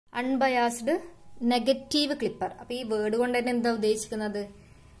Unbiased negative clipper. അപ്പൊ ഈ word കൊണ്ട് തന്നെ എന്താ ഉദ്ദേശിക്കുന്നത്?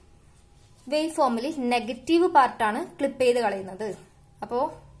 വേവ് ഫോമിൽ നെഗറ്റീവ് പാർട്ടാണ് ക്ലിപ്പ് ചെയ്ത് കളയുന്നത്. അപ്പോ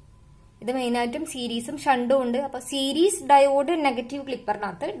ഇത് മെയിനായിട്ടും സീരീസും ഷണ്ടും ഉണ്ട്. അപ്പൊ സീരീസ് ഡയോഡ് നെഗറ്റീവ്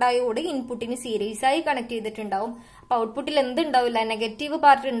ക്ലിപ്പറിനകത്ത് ഡയോഡ് ഇൻപുട്ടിന് സീരീസ് ആയി കണക്ട് ചെയ്തിട്ടുണ്ടാവും. അപ്പൊ ഔട്ട്പുട്ടിൽ എന്തുണ്ടാവില്ല? നെഗറ്റീവ്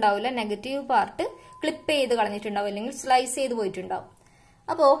പാർട്ട് ഉണ്ടാവില്ല. നെഗറ്റീവ് പാർട്ട് ക്ലിപ്പ് ചെയ്ത് കളഞ്ഞിട്ടുണ്ടാവും, അല്ലെങ്കിൽ സ്ലൈസ് ചെയ്ത് പോയിട്ടുണ്ടാവും.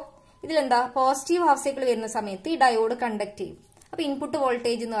 അപ്പോ ഇതിലെന്താ? പോസിറ്റീവ് ഹാഫ് സൈക്കിൾ വരുന്ന സമയത്ത് ഈ ഡയോഡ് കണ്ടക്ട് ചെയ്യും. അപ്പൊ ഇൻപുട്ട്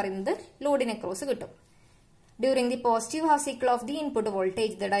വോൾട്ടേജ് എന്ന് പറയുന്നത് ലോഡിന് അക്രോസ് കിട്ടും. During the positive half cycle of the input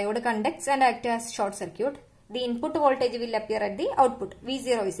voltage, the diode conducts and acts as short circuit. The input voltage will appear at the output.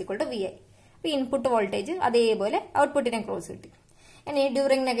 V0 is equal to Vi. The input voltage അതേപോലെ ഔട്ട്പുട്ടിനെ cross കിട്ടി. ഇനി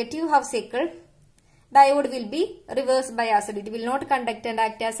during negative half cycle, diode will be reverse biased. It will not conduct and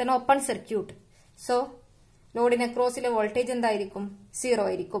act as an open circuit. So, ലോഡിന് അക്രോസിലെ voltage എന്തായിരിക്കും? 0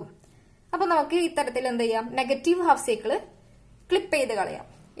 ആയിരിക്കും. അപ്പൊ നമുക്ക് ഇത്തരത്തിൽ എന്ത് ചെയ്യാം? നെഗറ്റീവ് ഹാഫ് സൈക്കിള് ക്ലിപ്പ് ചെയ്ത് കളയാം.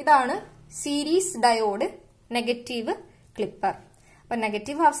 ഇതാണ് സീരീസ് ഡയോഡ് നെഗറ്റീവ് ക്ലിപ്പർ. അപ്പൊ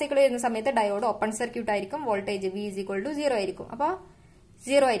നെഗറ്റീവ് ഹാഫ് സൈക്കിൾ വരുന്ന സമയത്ത് ഡയോഡ് ഓപ്പൺ സർക്യൂട്ട് ആയിരിക്കും. Voltage V is equal to 0 ആയിരിക്കും. അപ്പൊ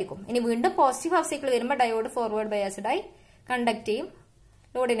 0 ആയിരിക്കും. ഇനി വീണ്ടും പോസിറ്റീവ് ഹാഫ് സൈക്കിൾ വരുമ്പോൾ ഡയോഡ് ഫോർവേഡ് ബയാസ്ഡ് ആയി കണ്ടക്ട് ചെയ്യും.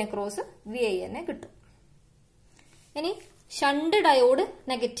 ലോഡിന് ക്രോസ് VI തന്നെ കിട്ടും. ഇനി shunt diode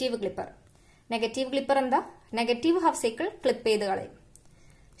negative clipper. Negative clipper എന്താ? നെഗറ്റീവ് ഹാഫ് സൈക്കിൾ ക്ലിപ്പ് ചെയ്ത് കളയും.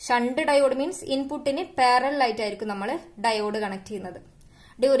 ഷണ്ട് ഡയോഡ് മീൻസ് ഇൻപുട്ടിന് പാരലൽ ആയിട്ടായിരിക്കും നമ്മൾ ഡയോഡ് കണക്ട് ചെയ്യുന്നത്.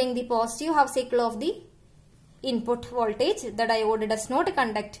 During the positive half cycle of the input voltage, the diode does not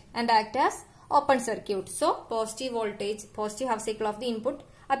conduct and act as open circuit. So, positive voltage, positive half cycle of the input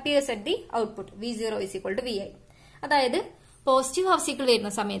appears at the output. V0 is equal to Vi. അതായത് positive half cycle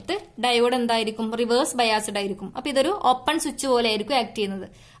വരുന്ന സമയത്ത് diode എന്തായിരിക്കും? Reverse biased ആയിരിക്കും. അപ്പൊ ഇതൊരു open switch പോലെ ആയിരിക്കും act ചെയ്യുന്നത്.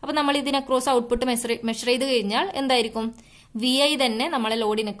 അപ്പൊ നമ്മൾ ഇതിന് അക്രോസ് ഔട്ട്പുട്ട് മെഷർ ചെയ്ത് കഴിഞ്ഞാൽ എന്തായിരിക്കും? Vi തന്നെ നമ്മളെ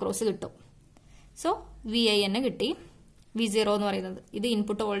ലോഡിന് അക്രോസ് കിട്ടും. സോ Vi തന്നെ കിട്ടി. V0 എന്ന് പറയുന്നത് ഇത്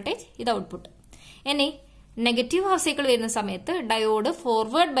ഇൻപുട്ട് വോൾട്ടേജ്, ഇത് ഔട്ട്പുട്ട്. ഇനി നെഗറ്റീവ് ഹാഫ് സൈക്കിൾ വരുന്ന സമയത്ത് ഡയോഡ്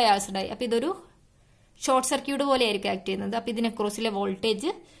ഫോർവേഡ് ബയാസ്ഡ് ആയി. അപ്പൊ ഇതൊരു ഷോർട്ട് സർക്യൂട്ട് പോലെ ആയിരിക്കും ആക്ട് ചെയ്യുന്നത്. അപ്പൊ ഇതിന് അക്രോസിലെ വോൾട്ടേജ്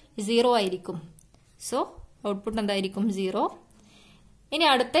 0 ആയിരിക്കും. സോ ഔട്ട്പുട്ട് എന്തായിരിക്കും? 0. ഇനി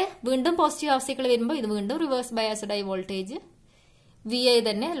അടുത്ത വീണ്ടും പോസിറ്റീവ് ഹാഫ് സൈക്കിൾ വരുമ്പോൾ ഇത് വീണ്ടും റിവേഴ്സ് ബയാസ്ഡ് ആയി വോൾട്ടേജ് Vi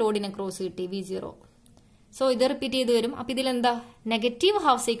തന്നെ ലോഡിന് അക്രോസ് കിട്ടി V0. സോ ഇത് റിപ്പീറ്റ് ചെയ്ത് വരും. അപ്പൊ ഇതിലെന്താ? നെഗറ്റീവ്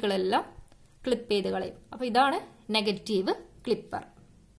ഹാഫ് സൈക്കിൾ എല്ലാം ക്ലിപ്പ് ചെയ്ത് കളയും. അപ്പൊ ഇതാണ് നെഗറ്റീവ് ക്ലിപ്പർ.